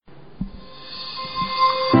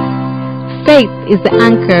Faith is the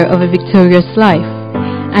anchor of a victorious life,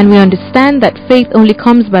 and we understand that faith only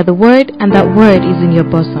comes by the word, and that word is in your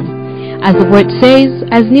bosom. As the word says,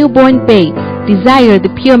 as newborn babes, desire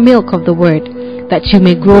the pure milk of the word, that you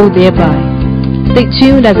may grow thereby. Stay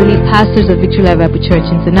tuned as the lead pastors of Victory Life Bible Church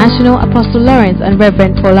International, Apostle Lawrence and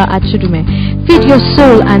Reverend Paula Achudume, feed your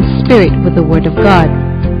soul and spirit with the word of God.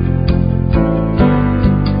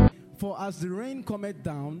 For as the rain cometh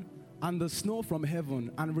down, and the snow from heaven,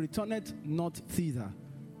 and returneth not thither,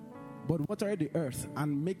 but watereth the earth,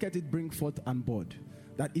 and maketh it bring forth and bud,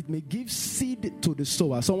 that it may give seed to the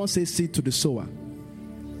sower. Someone say seed to the sower,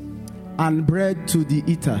 and bread to the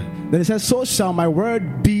eater. Then it says, so shall my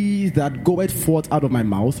word be that goeth forth out of my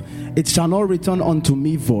mouth. It shall not return unto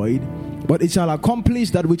me void, but it shall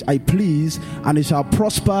accomplish that which I please, and it shall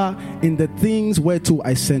prosper in the things whereto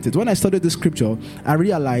I sent it. When I studied the scripture, I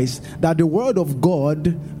realized that the word of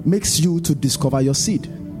God makes you to discover your seed.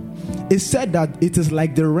 It said that it is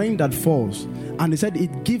like the rain that falls, and it said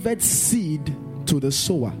it giveth seed to the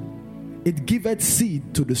sower. It giveth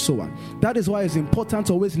seed to the sower. That is why it's important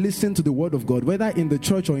to always listen to the word of God, whether in the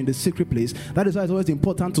church or in the secret place. That is why it's always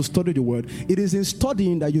important to study the word. It is in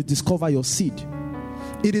studying that you discover your seed.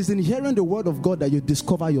 It is in hearing the word of God that you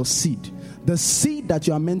discover your seed. The seed that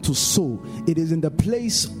you are meant to sow, it is in the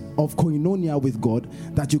place of koinonia with God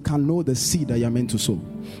that you can know the seed that you are meant to sow.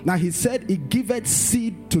 Now he said, it giveth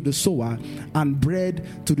seed to the sower and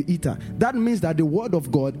bread to the eater. That means that the word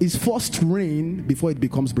of God is first rain before it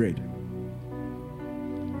becomes bread.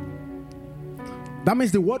 That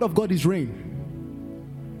means the word of God is rain.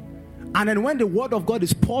 And then when the word of God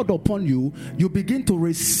is poured upon you, you begin to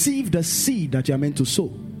receive the seed that you are meant to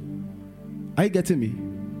sow. Are you getting me?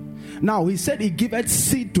 Now, he said he giveth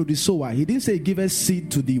seed to the sower. He didn't say he giveth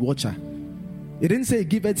seed to the watcher. He didn't say he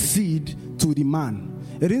giveth seed to the man.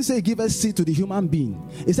 He didn't say he giveth seed to the human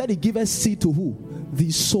being. He said he giveth seed to who?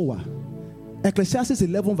 The sower. Ecclesiastes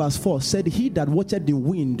 11 verse 4 said, he that watcheth the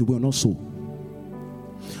wind will not sow.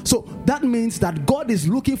 So that means that God is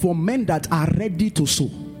looking for men that are ready to sow.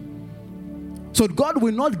 So God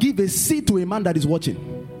will not give a seed to a man that is watching.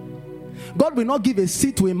 God will not give a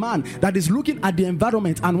seed to a man that is looking at the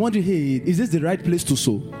environment and wondering, hey, is this the right place to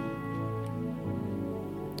sow?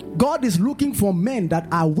 God is looking for men that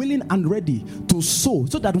are willing and ready to sow,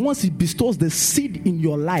 so that once he bestows the seed in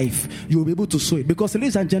your life, you will be able to sow it. Because,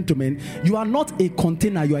 ladies and gentlemen, you are not a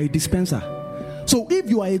container, you are a dispenser. So if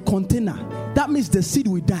you are a container, that means the seed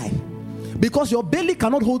will die. Because your belly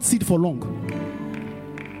cannot hold seed for long.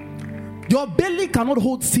 Your belly cannot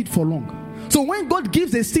hold seed for long. So when God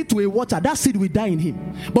gives a seed to a watcher, that seed will die in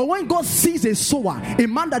him. But when God sees a sower, a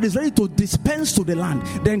man that is ready to dispense to the land,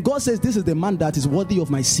 then God says, this is the man that is worthy of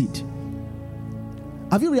my seed.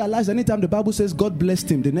 Have you realized anytime the Bible says God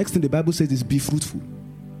blessed him, the next thing the Bible says is be fruitful?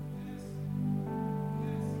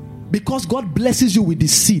 Because God blesses you with the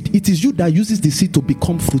seed, it is you that uses the seed to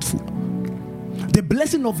become fruitful. The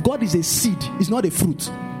blessing of God is a seed, it's not a fruit.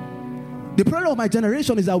 The problem of my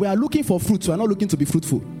generation is that we are looking for fruit, so we are not looking to be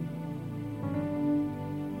fruitful.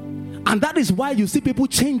 And that is why you see people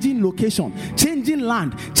changing location, changing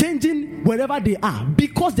land, changing wherever they are,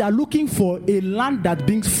 because they are looking for a land that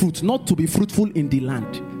brings fruit, not to be fruitful in the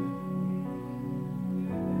land.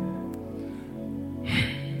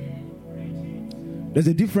 There's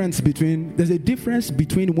a difference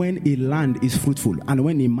between when a land is fruitful and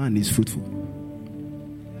when a man is fruitful.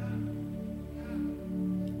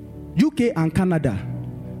 UK and Canada,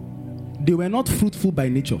 they were not fruitful by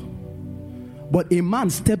nature, but a man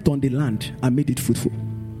stepped on the land and made it fruitful.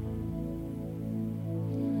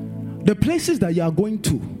 The places that you are going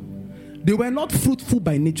to, they were not fruitful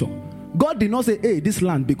by nature. God did not say, hey, this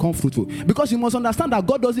land become fruitful. Because you must understand that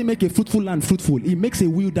God doesn't make a fruitful land fruitful. He makes a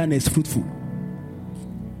wilderness fruitful.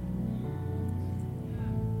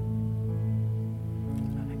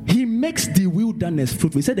 He makes the wilderness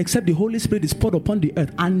fruitful. He said, except the Holy Spirit is poured upon the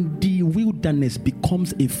earth, and the wilderness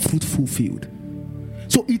becomes a fruitful field.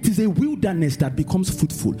 So it is a wilderness that becomes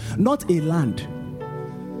fruitful, not a land.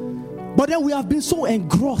 But then we have been so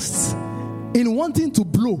engrossed in wanting to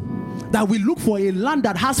blow that we look for a land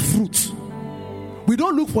that has fruit. We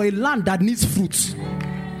don't look for a land that needs fruit.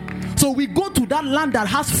 So we go to that land that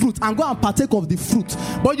has fruit and go and partake of the fruit.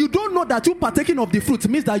 But you don't know that you partaking of the fruit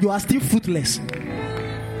means that you are still fruitless.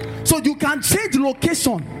 So you can change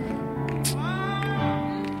location.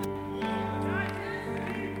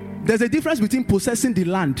 There's a difference between possessing the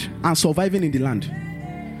land and surviving in the land.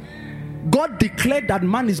 God declared that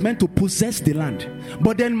man is meant to possess the land,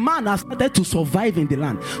 but then man has started to survive in the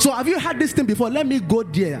land. So have you heard this thing before? Let me go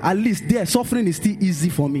there. At least there, suffering is still easy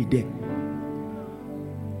for me there.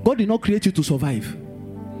 God did not create you to survive.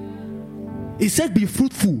 He said, be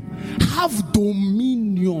fruitful, have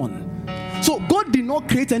dominion. So God did not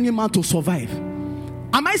create any man to survive.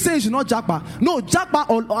 Am I saying you should not jackpot? No,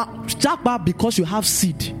 jackpot because you have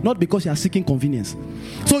seed, not because you are seeking convenience.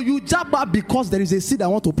 So you jackpot because there is a seed I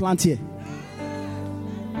want to plant here.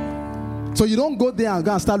 So you don't go there and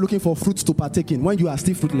go and start looking for fruits to partake in when you are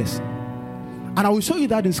still fruitless. And I will show you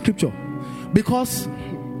that in scripture. Because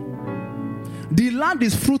the land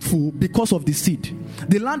is fruitful because of the seed.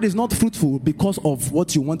 The land is not fruitful because of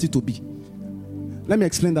what you want it to be. Let me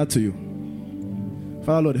explain that to you.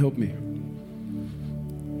 Father Lord, help me.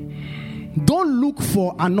 Don't look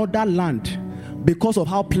for another land because of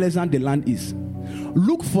how pleasant the land is.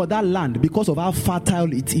 Look for that land because of how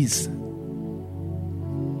fertile it is.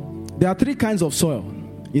 There are 3 kinds of soil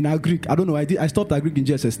in agric. I don't know. I stopped agric in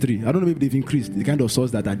GSS 3. I don't know if they've increased the kind of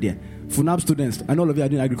soils that are there. FUNAB students, I know all of you are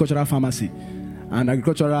doing agricultural pharmacy and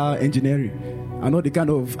agricultural engineering. I know the kind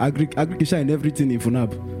of agriculture and everything in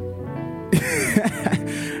FUNAB.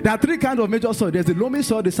 There are 3 kinds of major soil. There's the loamy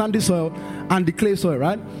soil, the sandy soil, and the clay soil,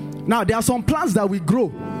 right? Now, there are some plants that we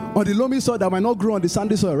grow on the loamy soil that might not grow on the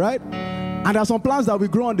sandy soil, right? And there are some plants that we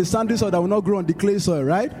grow on the sandy soil that will not grow on the clay soil,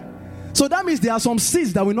 right? So that means there are some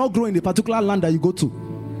seeds that will not grow in the particular land that you go to.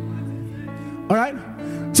 All right?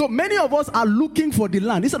 So many of us are looking for the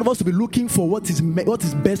land instead of us to be looking for what is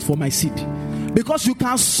best for my seed. Because you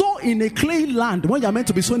can sow in a clay land when you're meant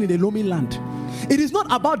to be sown in a loamy land. It is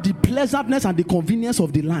not about the pleasantness and the convenience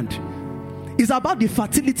of the land. It's about the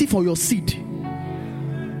fertility for your seed.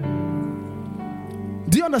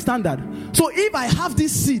 Do you understand that? So if I have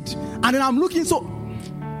this seed and then I'm looking, so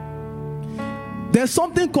there's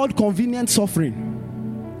something called convenient suffering.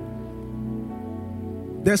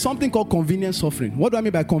 There's something called convenient suffering. What do I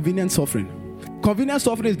mean by convenient suffering? Convenient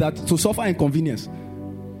suffering is that to suffer inconvenience.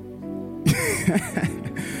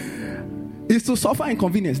 It's to suffer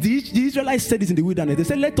inconvenience. The Israelites said this in the wilderness. They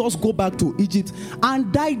said, let us go back to Egypt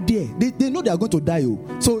and die there. They know they are going to die.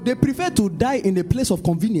 So they prefer to die in a place of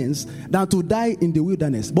convenience than to die in the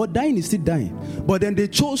wilderness. But dying is still dying. But then they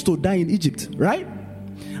chose to die in Egypt, right?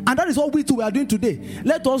 And that is what we too are doing today.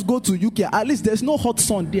 Let us go to UK. At least there's no hot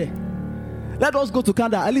sun there. Let us go to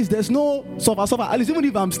Canada. At least there's no suffer. At least even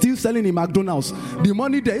if I'm still selling in McDonald's, the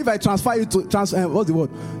money there, if I transfer it to change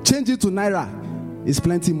it to Naira, it's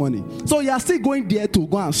plenty money. So you are still going there to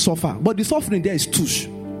go and suffer. But the suffering there is tush.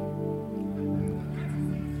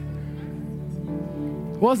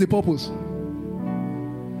 What's the purpose?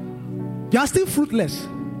 You are still fruitless.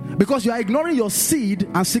 Because you are ignoring your seed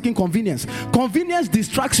and seeking convenience. Convenience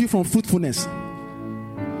distracts you from fruitfulness.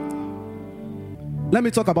 Let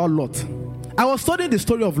me talk about Lot. I was studying the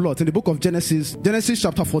story of Lot in the book of Genesis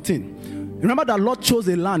chapter 14. Remember that Lot chose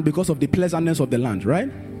a land because of the pleasantness of the land,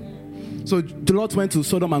 right? So Lot went to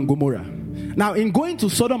Sodom and Gomorrah. Now, in going to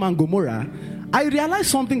Sodom and Gomorrah, I realized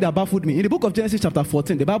something that baffled me. In the book of Genesis chapter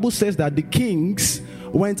 14, the Bible says that the kings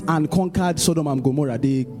went and conquered Sodom and Gomorrah.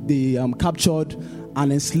 They captured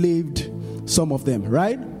and enslaved some of them,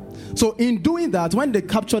 right? So in doing that, when they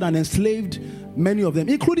captured and enslaved many of them,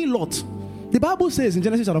 including Lot, the Bible says in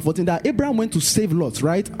Genesis chapter 14 that Abraham went to save Lot,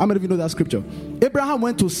 right? How many of you know that scripture? Abraham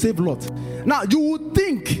went to save Lot. Now, you would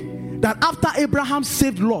think that after Abraham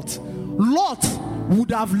saved Lot, Lot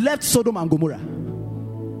would have left Sodom and Gomorrah.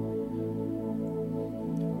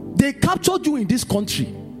 They captured you in this country,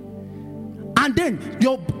 and then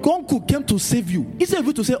your uncle came to save you. Instead of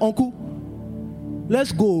you to say, uncle,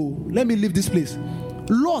 let's go, let me leave this place,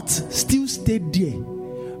 Lot still stayed there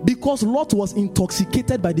because Lot was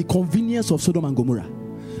intoxicated by the convenience of Sodom and Gomorrah.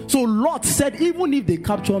 So Lot said, even if they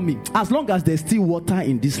capture me, as long as there's still water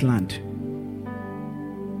in this land,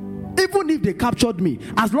 even if they captured me,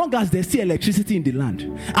 as long as there's still electricity in the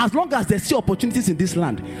land, as long as there's still opportunities in this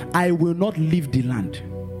land, I will not leave the land.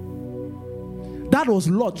 That was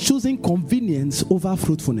Lot choosing convenience over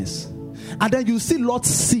fruitfulness. And then you see Lot's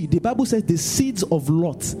seed. The Bible says the seeds of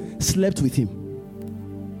Lot slept with him.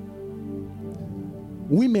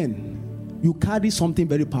 Women, you carry something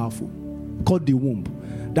very powerful called the womb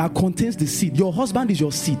that contains the seed. Your husband is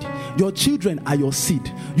your seed. Your children are your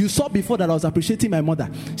seed. You saw before that I was appreciating my mother.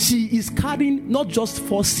 She is carrying not just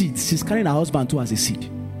 4 seeds, she's carrying her husband too as a seed.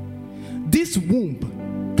 This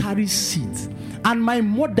womb carries seeds. And my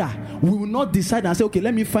mother will not decide and say, okay,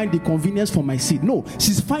 let me find the convenience for my seed. No,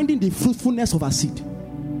 she's finding the fruitfulness of her seed.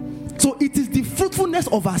 So it is the fruitfulness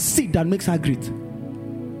of her seed that makes her great.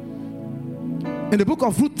 In the book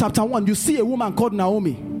of Ruth chapter 1, you see a woman called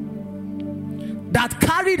Naomi that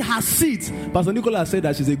carried her seeds. Pastor Nicholas said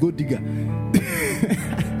that she's a gold digger.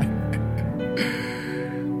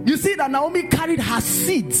 You see that Naomi carried her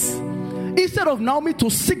seeds Instead of Naomi to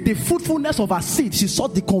seek the fruitfulness of her seed, she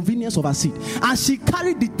sought the convenience of her seed. And she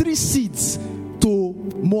carried the 3 seeds to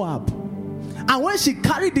Moab. And when she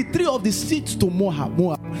carried the 3 of the seeds to Moab,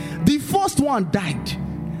 the first one died.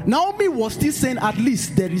 Naomi was still saying, at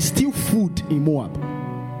least there is still food in Moab.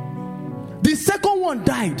 The second one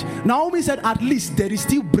died. Naomi said, at least there is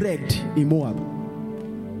still bread in Moab.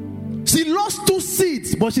 She lost 2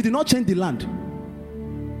 seeds, but she did not change the land.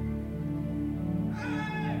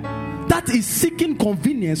 That is seeking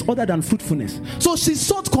convenience other than fruitfulness. So she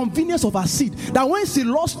sought convenience of her seed. That when she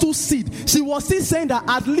lost 2 seeds, she was still saying that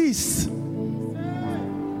at least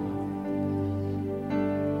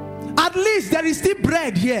there is still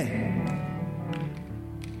bread here.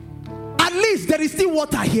 At least there is still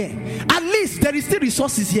water here. At least there is still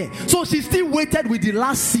resources here. So she still waited with the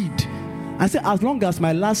last seed. I said, as long as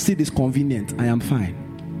my last seed is convenient, I am fine.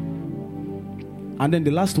 And then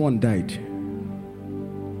the last one died.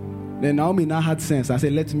 Then Naomi now had sense. I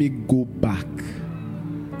said, let me go back.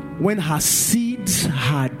 When her seeds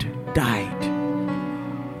had died,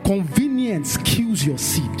 convenience kills your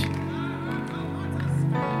seed.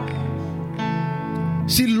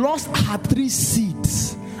 She lost her 3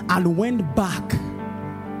 seeds and went back.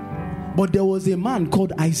 But there was a man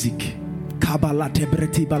called Isaac.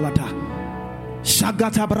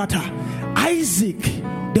 Isaac,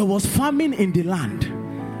 there was famine in the land.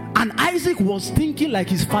 And Isaac was thinking like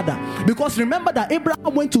his father. Because remember that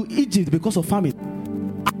Abraham went to Egypt because of famine.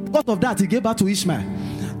 And because of that, he gave birth to Ishmael.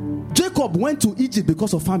 Jacob went to Egypt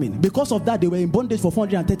because of famine. Because of that, they were in bondage for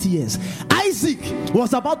 430 years. Isaac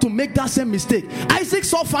was about to make that same mistake. Isaac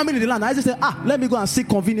saw famine in the land. Isaac said, let me go and seek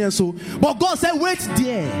convenience. So, but God said, wait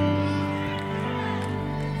there.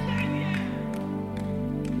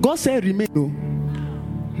 God said, remain. No.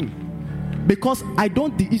 Because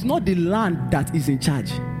it's not the land that is in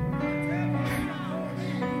charge.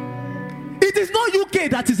 It is not UK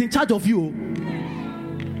that is in charge of you.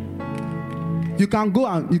 You can go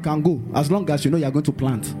and you can go as long as you know you are going to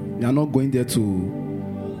plant. You are not going there to.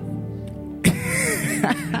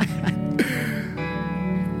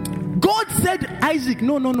 God said, Isaac,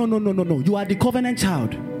 no. You are the covenant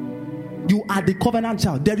child. You are the covenant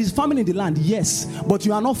child. There is famine in the land, yes, but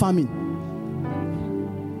you are not famine.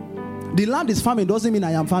 The land is famine doesn't mean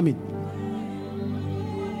I am famine.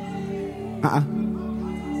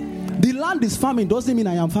 The land is famine doesn't mean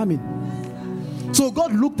I am famine. So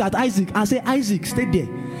God looked at Isaac and said, Isaac, stay there.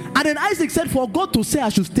 And then Isaac said, for God to say I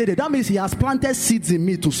should stay there, that means he has planted seeds in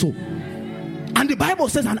me to sow. And the Bible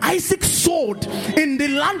says, and Isaac sowed in the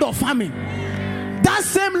land of famine. That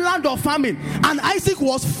same land of famine. And Isaac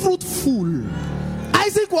was fruitful.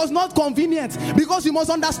 Isaac was not convenient, because you must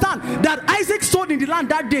understand that Isaac sowed in the land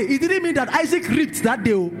that day. It didn't mean that Isaac reaped that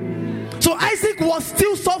day. So Isaac was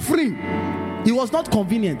still suffering. He was not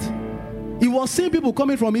convenient. He was seeing people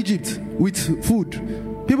coming from Egypt with food.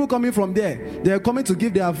 People coming from there. They are coming to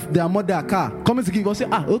give their mother a car. Coming to give. He was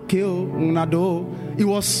saying, okay, he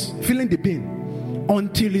was feeling the pain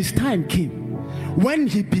until his time came when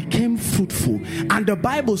he became fruitful. And the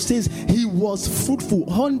Bible says he was fruitful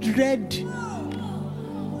 100.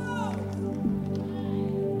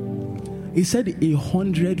 He said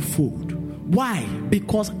 100-fold. Why?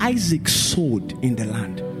 Because Isaac sowed in the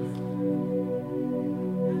land.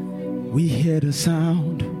 We hear the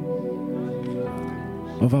sound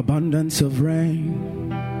of abundance of rain.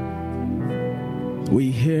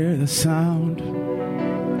 We hear the sound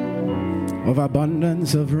of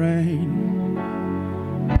abundance of rain.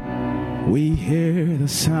 We hear the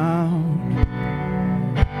sound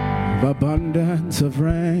of abundance of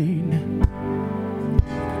rain.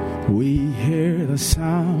 We hear the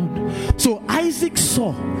sound. So Isaac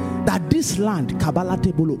saw that this land, Kabbalah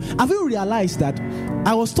Tebolo. Have you realized that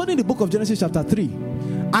I was studying the book of Genesis chapter 3,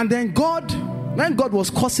 and then when God was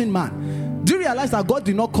cursing man, do you realize that God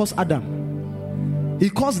did not curse Adam? He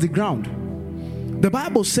cursed the ground. The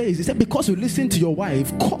Bible says, he said, because you listen to your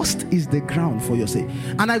wife, cursed is the ground for your sake.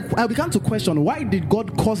 And I began to question, why did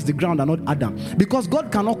God curse the ground and not Adam? Because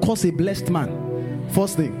God cannot curse a blessed man.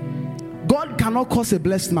 First thing, God cannot curse a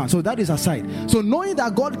blessed man. So that is aside. So knowing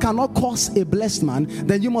that God cannot curse a blessed man,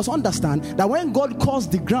 then you must understand that when God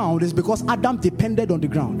cursed the ground, it's because Adam depended on the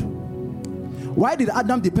ground. Why did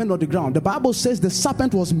Adam depend on the ground? The Bible says the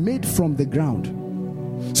serpent was made from the ground.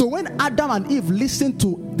 So when Adam and Eve listened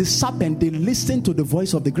to the serpent, they listened to the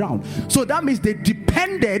voice of the ground. So that means they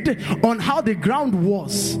depended on how the ground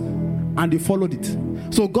was, and they followed it.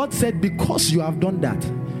 So God said, because you have done that,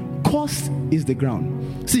 cursed is the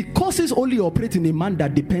ground. See, curses only operate in a man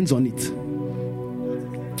that depends on it.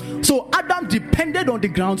 So Adam depended on the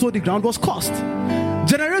ground, so the ground was cursed.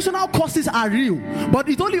 Generational curses are real, but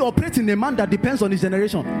it only operates in a man that depends on his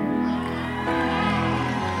generation.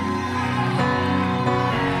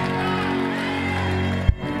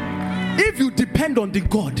 If you depend on the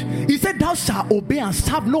God, he said, thou shalt obey and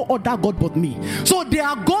serve no other God but me. So there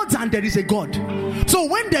are gods and there is a God. So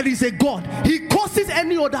when there is a God, he curses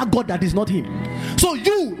any other God that is not him. So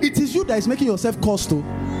it is you that is making yourself curse too.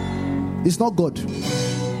 It's not God.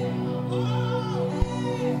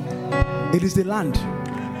 It is the land.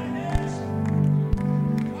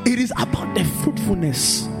 It is about the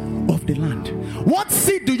fruitfulness of the land. What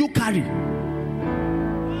seed do you carry?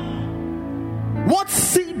 What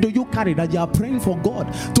seed do you carry that you are praying for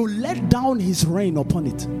God to let down his rain upon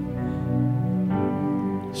it?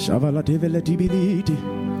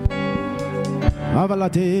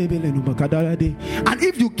 And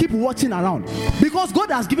if you keep watching around, because God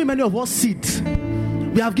has given many of us seeds,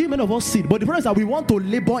 we have given many of us seed, but the problem is that we want to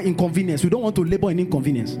labor in convenience. We don't want to labor in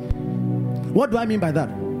inconvenience. What do I mean by that?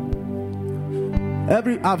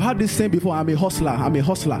 I've had this saying before. I'm a hustler.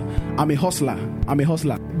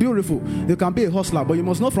 Beautiful. You can be a hustler, but you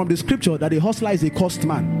must know from the scripture that a hustler is a cursed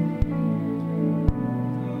man.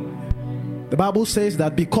 The Bible says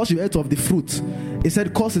that because you ate of the fruit, it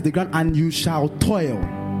said, curse is the ground and you shall toil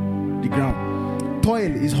the ground.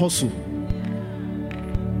 Toil is hustle.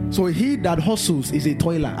 So he that hustles is a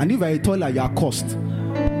toiler. And if you are a toiler, you are cursed.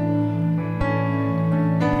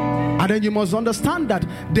 And then you must understand that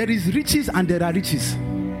there is riches and there are riches.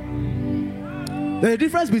 There's a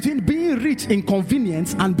difference between being rich in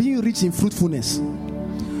convenience and being rich in fruitfulness.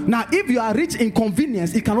 Now, if you are rich in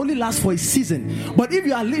convenience, it can only last for a season. But if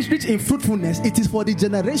you are rich in fruitfulness, it is for the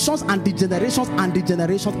generations and the generations and the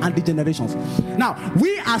generations and the generations. Now,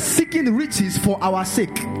 we are seeking riches for our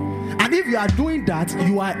sake. And if you are doing that,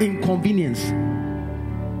 you are in convenience.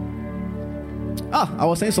 I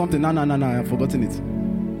was saying something. No, I've forgotten it.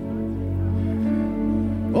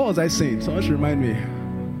 What was I saying? Someone should remind me.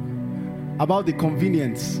 About the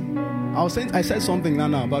convenience. I said something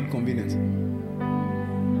now about convenience.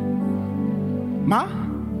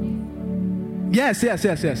 Yes.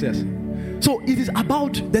 So it is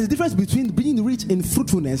about, there's a difference between being rich in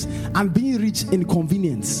fruitfulness and being rich in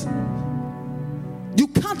convenience. You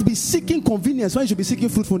can't be seeking convenience when you should be seeking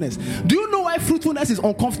fruitfulness. Do you know why fruitfulness is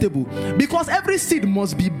uncomfortable? Because every seed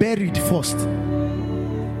must be buried first.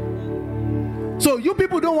 So you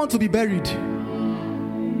people don't want to be buried.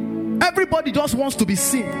 Everybody just wants to be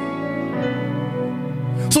seen.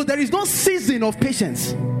 So there is no season of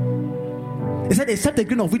patience. He said, except a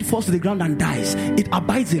grain of wheat falls to the ground and dies, it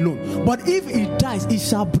abides alone. But if it dies, it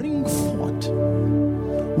shall bring forth.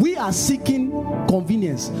 We are seeking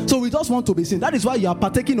convenience. So we just want to be seen. That is why you are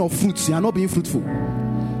partaking of fruits. You are not being fruitful.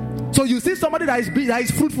 So you see somebody that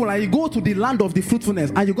is fruitful, and you go to the land of the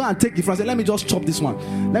fruitfulness and you go and take the fruit and say, let me just chop this one.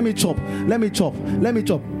 Let me chop.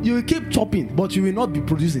 You will keep chopping, but you will not be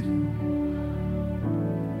producing.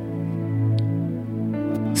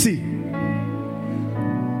 See,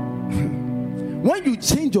 when you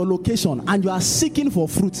change your location and you are seeking for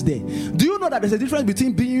fruits there, do you know that there's a difference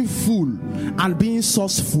between being full and being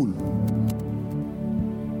sourceful?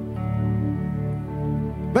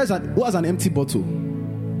 Who has an empty bottle?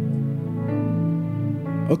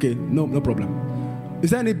 Okay, no problem. Is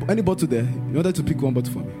there any bottle there? You wanted to pick one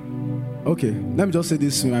bottle for me? Okay, let me just say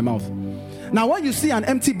this in my mouth. Now, when you see an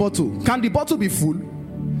empty bottle, can the bottle be full?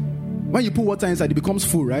 When you put water inside, it becomes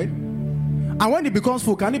full, right? And when it becomes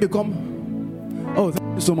full, can it become... Oh,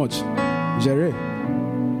 thank you so much, Jerry.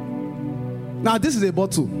 Now, this is a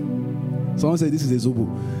bottle. Someone said this is a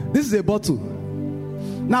Zobo. This is a bottle.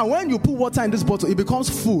 Now, when you put water in this bottle, it becomes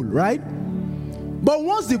full, right? But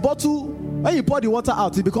once the bottle, when you pour the water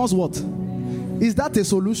out, it becomes what? Is that a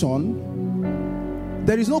solution?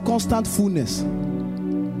 There is no constant fullness.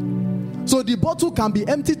 So the bottle can be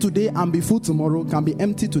empty today and be full tomorrow, can be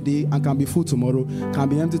empty today and can be full tomorrow, can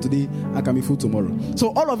be empty today and can be full tomorrow.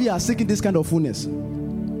 So all of you are seeking this kind of fullness.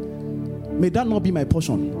 May that not be my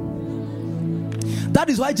portion. That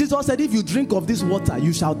is why Jesus said, if you drink of this water,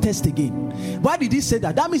 you shall thirst again. Why did he say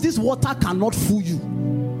that? That means this water cannot fool you.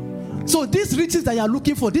 So these riches that you are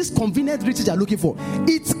looking for, these convenient riches you are looking for,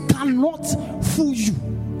 it cannot fool you.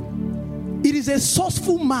 It is a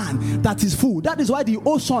sourceful man that is full. That is why the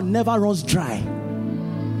ocean never runs dry.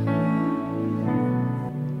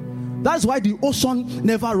 That's why the ocean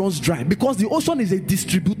never runs dry, because the ocean is a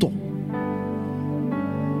distributor.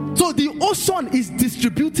 So the ocean is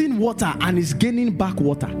distributing water and is gaining back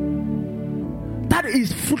water. That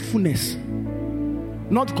is fruitfulness,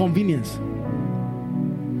 not convenience.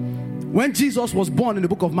 When Jesus was born in the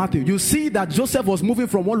book of Matthew, you see that Joseph was moving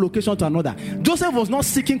from one location to another. Joseph was not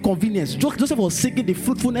seeking convenience. Joseph was seeking the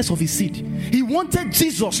fruitfulness of his seed. He wanted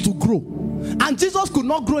Jesus to grow. And Jesus could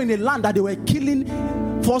not grow in a land that they were killing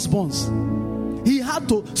firstborns. He had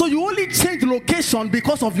to. So you only change location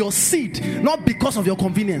because of your seed, not because of your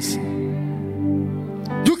convenience.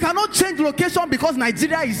 You cannot change location because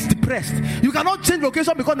Nigeria is depressed. You cannot change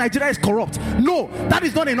location because Nigeria is corrupt. No, that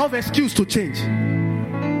is not enough excuse to change.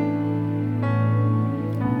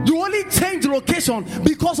 You only change location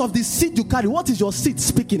because of the seed you carry. What is your seed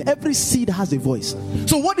speaking? Every seed has a voice.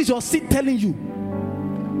 So what is your seed telling you?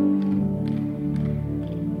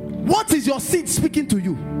 What is your seed speaking to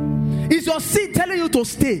you? Is your seed telling you to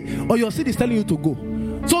stay, or your seed is telling you to go?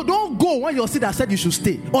 So don't go when your seed has said you should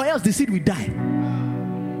stay, or else the seed will die.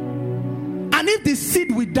 And if the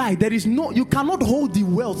seed will die, you cannot hold the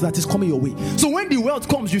wealth that is coming your way. So when the wealth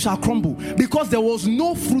comes, you shall crumble, because there was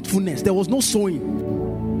no fruitfulness, there was no sowing.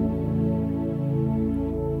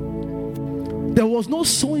 There was no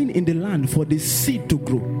sowing in the land for the seed to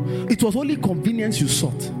grow. It was only convenience you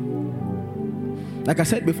sought. Like I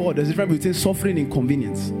said before, there's a difference between suffering and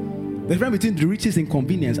convenience. The difference between the riches in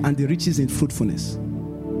convenience and the riches in fruitfulness.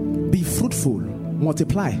 Be fruitful,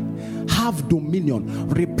 multiply, have dominion,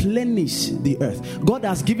 replenish the earth. God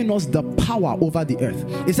has given us the power over the earth.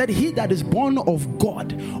 He said, he that is born of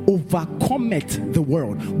God overcometh the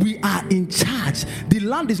world. We are in charge. The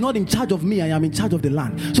land is not in charge of me, I am in charge of the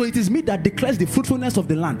land. So it is me that declares the fruitfulness of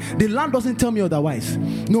the land. The land doesn't tell me otherwise.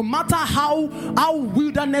 No matter how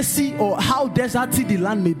wildernessy or how deserty the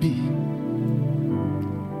land may be.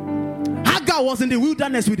 Hagar was in the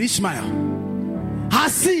wilderness with Ishmael. Her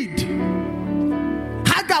seed.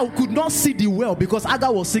 Hagar could not see the well because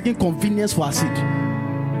Hagar was seeking convenience for her seed.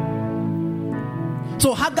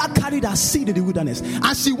 So Hagar carried her seed in the wilderness,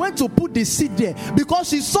 and she went to put the seed there because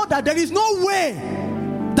she saw that there is no way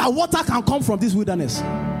that water can come from this wilderness.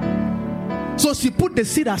 So she put the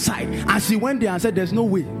seed aside and she went there and said, there's no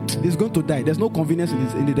way, it's going to die. There's no convenience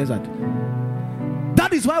in the desert.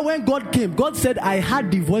 That is why when God came, God said, I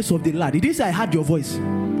heard the voice of the Lord. He didn't say, I heard your voice.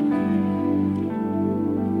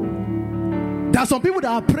 There are some people that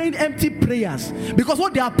are praying empty prayers because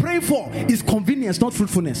what they are praying for is convenience, not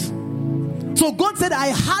fruitfulness. So God said,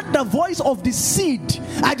 I heard the voice of the seed.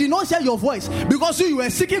 I did not hear your voice because you were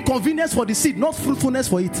seeking convenience for the seed, not fruitfulness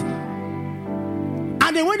for it.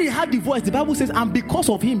 And then when he heard the voice, the Bible says, and because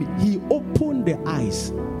of him, he opened the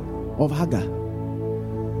eyes of Hagar.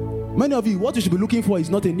 Many of you, what you should be looking for is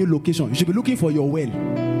not a new location. You should be looking for your well.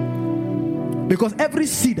 Because every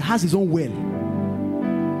seed has its own well.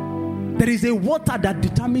 There is a water that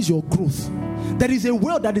determines your growth. There is a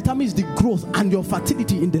well that determines the growth and your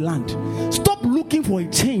fertility in the land. Stop looking for a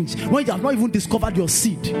change when you have not even discovered your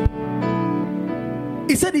seed.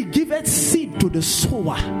 He said he giveth seed to the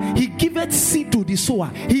sower. He giveth seed to the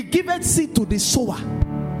sower. He giveth seed to the sower.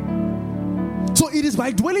 So it is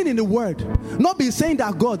by dwelling in the word, not be saying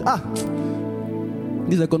that God,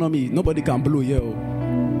 this economy, nobody can blow here.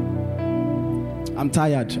 I'm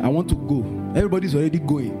tired. I want to go. Everybody's already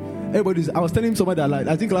going. I was telling somebody that,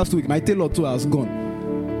 I think last week, my tailor too has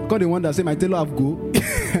gone. God, the one that said my tailor have go.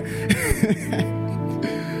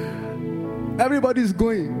 Everybody's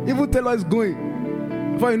going. Even tailor is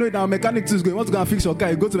going. Before you know it, our mechanic too is going. Want to go and fix your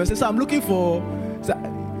car? You go to me and say, sir, I'm looking for.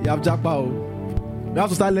 You have jackpot. We have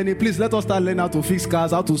to start learning. Please let us start learning how to fix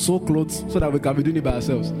cars, how to sew clothes, so that we can be doing it by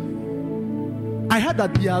ourselves. I heard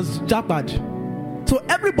that he has jackpot. So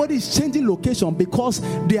everybody is changing location because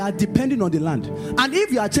they are depending on the land. And if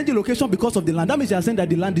you are changing location because of the land, that means you are saying that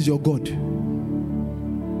the land is your God.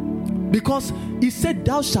 Because he said,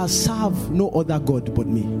 thou shalt serve no other God but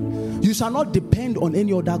me. You shall not depend on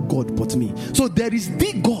any other God but me. So there is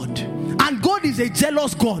the God. And God is a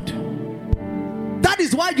jealous God. That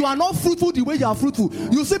is why you are not fruitful the way you are fruitful.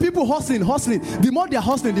 You see people hustling. The more they are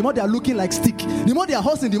hustling, the more they are looking like stick. The more they are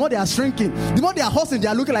hustling, the more they are shrinking. The more they are hustling, they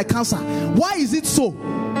are looking like cancer. Why is it so?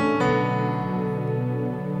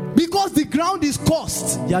 Because the ground is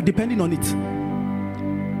cursed. You are depending on it.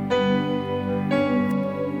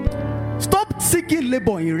 Stop seeking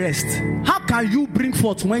labor in rest. How can you bring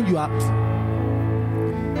forth when you are...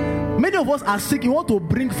 Many of us are sick. You want to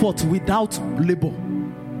bring forth without labor.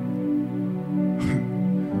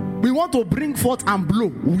 We want to bring forth and blow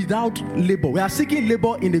without labor. We are seeking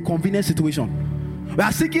labor in a convenient situation. We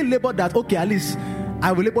are seeking labor that, okay, at least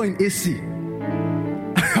I will labor in AC.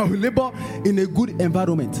 I will labor in a good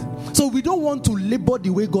environment. So we don't want to labor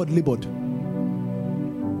the way God labored.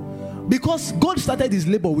 Because God started his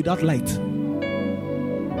labor without light.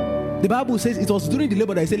 The Bible says it was during the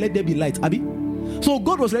labor that he said, let there be light. Abi? So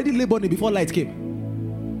God was already laboring before light came.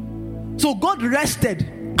 So God rested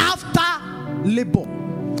after labor.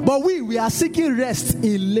 But we are seeking rest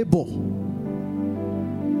in labor.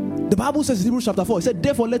 The Bible says in Hebrews chapter 4, it said,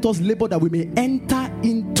 therefore let us labor that we may enter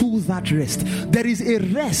into that rest. There is a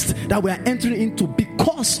rest that we are entering into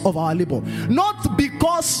because of our labor. Not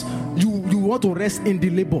because you want to rest in the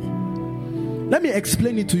labor. Let me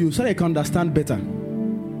explain it to you so that you can understand better.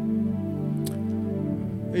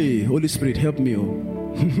 Hey, Holy Spirit, help me.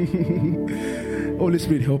 Holy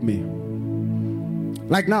Spirit, help me.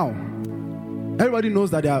 Like now, everybody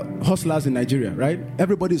knows that there are hustlers in Nigeria, right?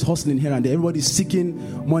 Everybody's hustling here and there. Everybody's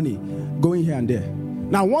seeking money, going here and there.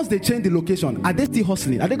 Now, once they change the location, are they still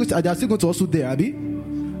hustling? Are they still going to hustle there, Abby?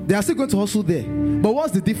 They are still going to hustle there. But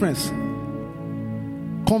what's the difference?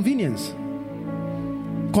 Convenience.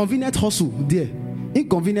 Convenient hustle there.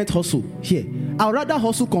 Inconvenient hustle here. I'd rather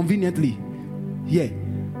hustle conveniently here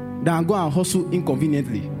than go and hustle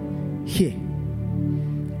inconveniently here.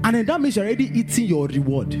 And then that means you're already eating your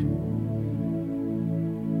reward.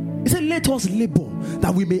 He said, let us labor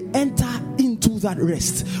that we may enter into that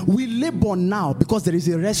rest. We labor now because there is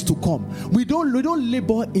a rest to come. We don't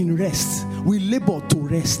labor in rest. We labor to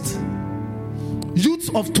rest. Youths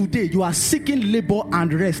of today, you are seeking labor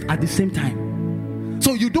and rest at the same time.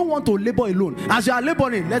 So you don't want to labor alone. As you are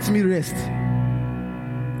laboring, let me rest.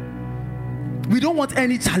 We don't want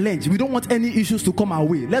any challenge. We don't want any issues to come our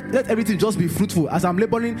way. Let everything just be fruitful. As I'm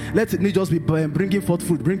laboring, let me just be bringing forth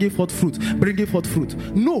fruit, bringing forth fruit, bringing forth fruit.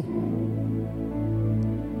 No.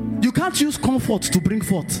 You can't use comfort to bring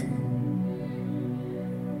forth.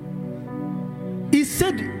 He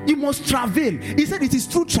said you must travail. He said it is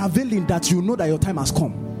through traveling that you know that your time has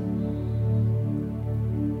come.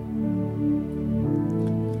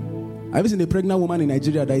 I've seen a pregnant woman in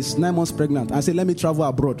Nigeria that is 9 months pregnant. I said, let me travel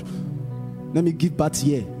abroad. Let me give birth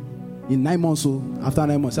here. In 9 months, so after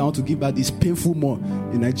 9 months, I want to give birth. It's painful more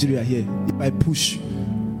in Nigeria here. If I push,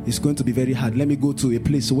 it's going to be very hard. Let me go to a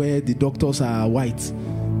place where the doctors are white.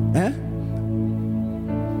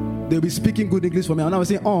 They'll be speaking good English for me. And I will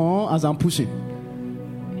say, as I'm pushing.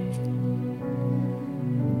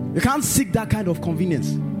 You can't seek that kind of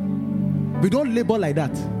convenience. We don't labor like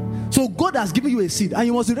that. So God has given you a seed, and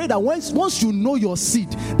you must be ready that once you know your seed,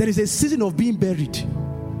 there is a season of being buried.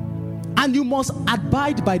 And you must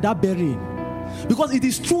abide by that burying. Because it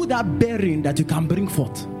is through that burying that you can bring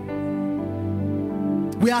forth.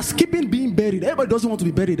 We are skipping being buried. Everybody doesn't want to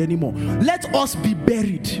be buried anymore. Let us be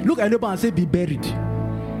buried. Look at your neighbor and say, be buried.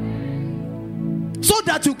 So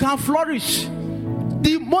that you can flourish.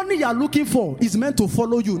 The money you are looking for is meant to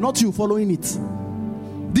follow you, not you following it.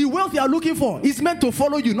 The wealth you are looking for is meant to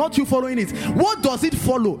follow you, not you following it. What does it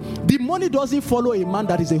follow? The money doesn't follow a man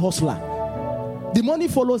that is a hustler. The money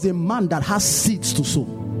follows a man that has seeds to sow.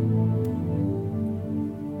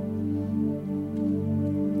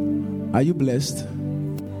 Are you blessed?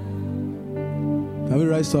 Can we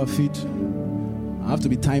rise to our feet? I have to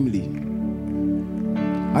be timely.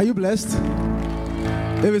 Are you blessed?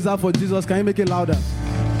 If it's that for Jesus, can you make it louder?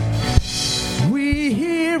 We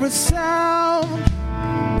hear a sound,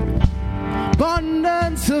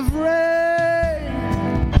 abundance of rain.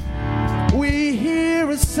 We hear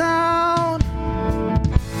a sound,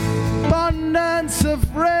 abundance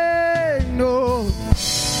of rain. Oh,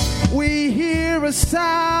 we hear a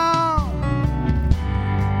sound,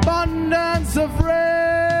 abundance of rain.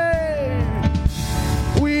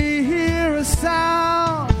 We hear a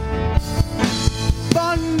sound,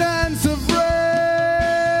 abundance of rain.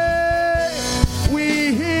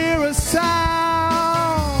 We hear a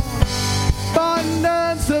sound,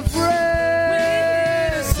 abundance of rain.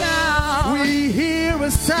 We hear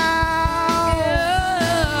a sound,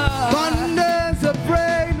 abundance of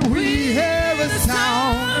rain. We hear a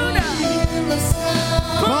sound,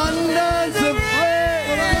 abundance of rain.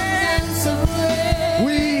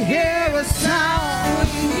 We hear a sound,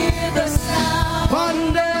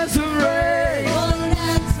 abundance of rain.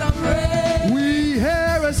 We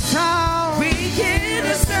hear a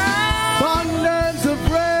sound, abundance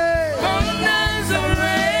of rain.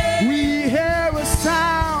 We hear a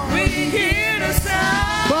sound,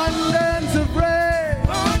 abundance of rain.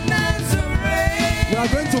 We are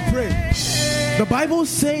going to pray. The Bible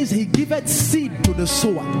says he giveth seed to the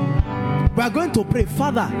sower. We are going to pray,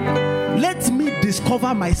 Father, let me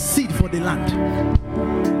discover my seed for the land.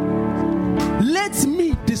 Let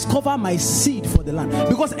me discover my seed for the land.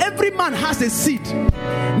 Because every man has a seed.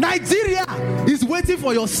 Nigeria is waiting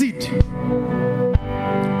for your seed.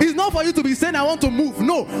 It's not for you to be saying, I want to move.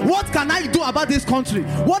 No. What can I do about this country?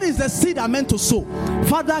 What is the seed I'm meant to sow?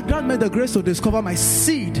 Father, grant me the grace to discover my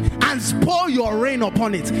seed and pour your rain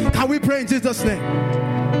upon it. Can we pray in Jesus' name?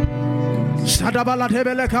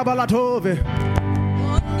 Shadabalatebele kabalatove.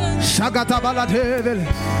 Shagatabalatebele.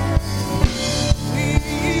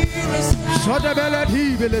 Shodebele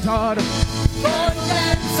tibeletar.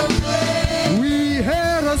 We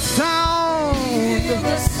hear a sound.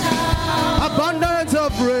 Abundance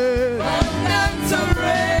of rain.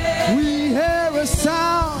 We hear a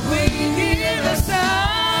sound.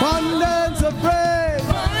 Abundance of rain.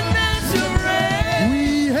 We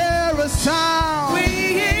hear a sound.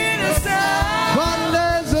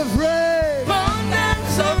 Abundance of rain.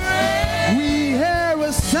 We hear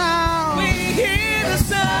a sound.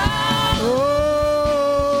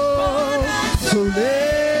 Oh, so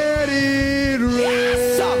let it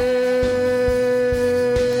rain.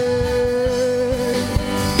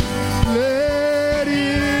 Let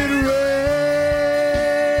it rain.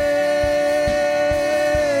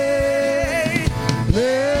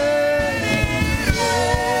 Let it rain.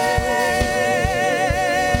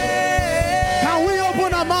 Can we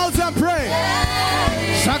open our mouths and pray?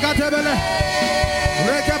 Shakatebele.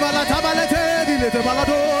 Rekabala tabalete, dilete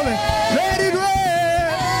baladole. Let it rain.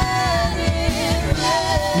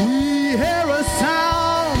 We hear a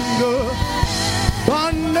sound,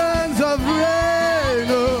 abundance of rain.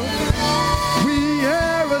 We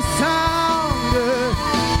hear a sound,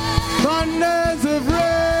 abundance of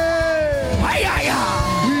rain.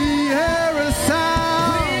 We hear a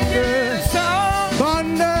sound,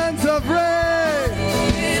 abundance of rain.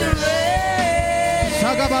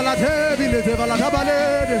 Shagabalate, bilete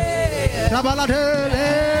balatabalete, tabalate,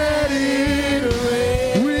 let it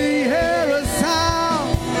rain. We hear a sound,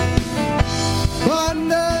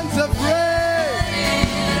 abundance of rain.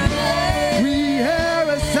 We hear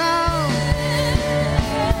a sound,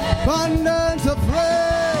 abundance of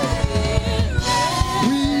rain.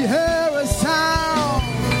 We hear a sound,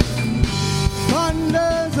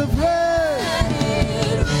 abundance of rain.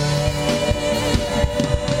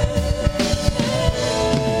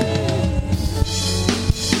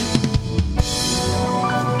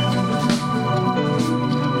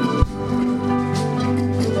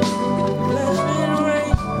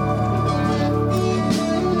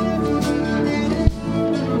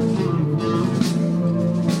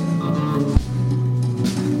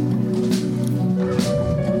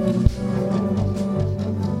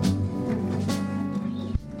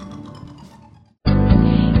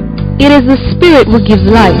 It is the Spirit who gives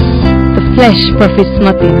life, the flesh profits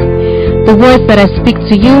nothing. The words that I speak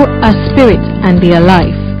to you are spirit and they are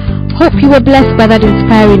life. Hope you were blessed by that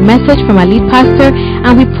inspiring message from our lead pastor,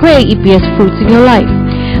 and we pray it bears fruit in your life.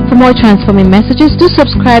 For more transforming messages, do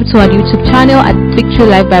subscribe to our YouTube channel at Victory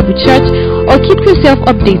Life Bible Church, or keep yourself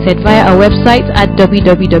updated via our website at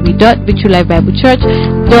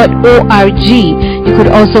www.victorylifebiblechurch.org. You could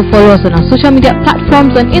also follow us on our social media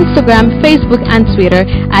platforms on Instagram, Facebook, and Twitter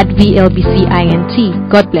at VLBCINT.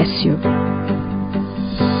 God bless you.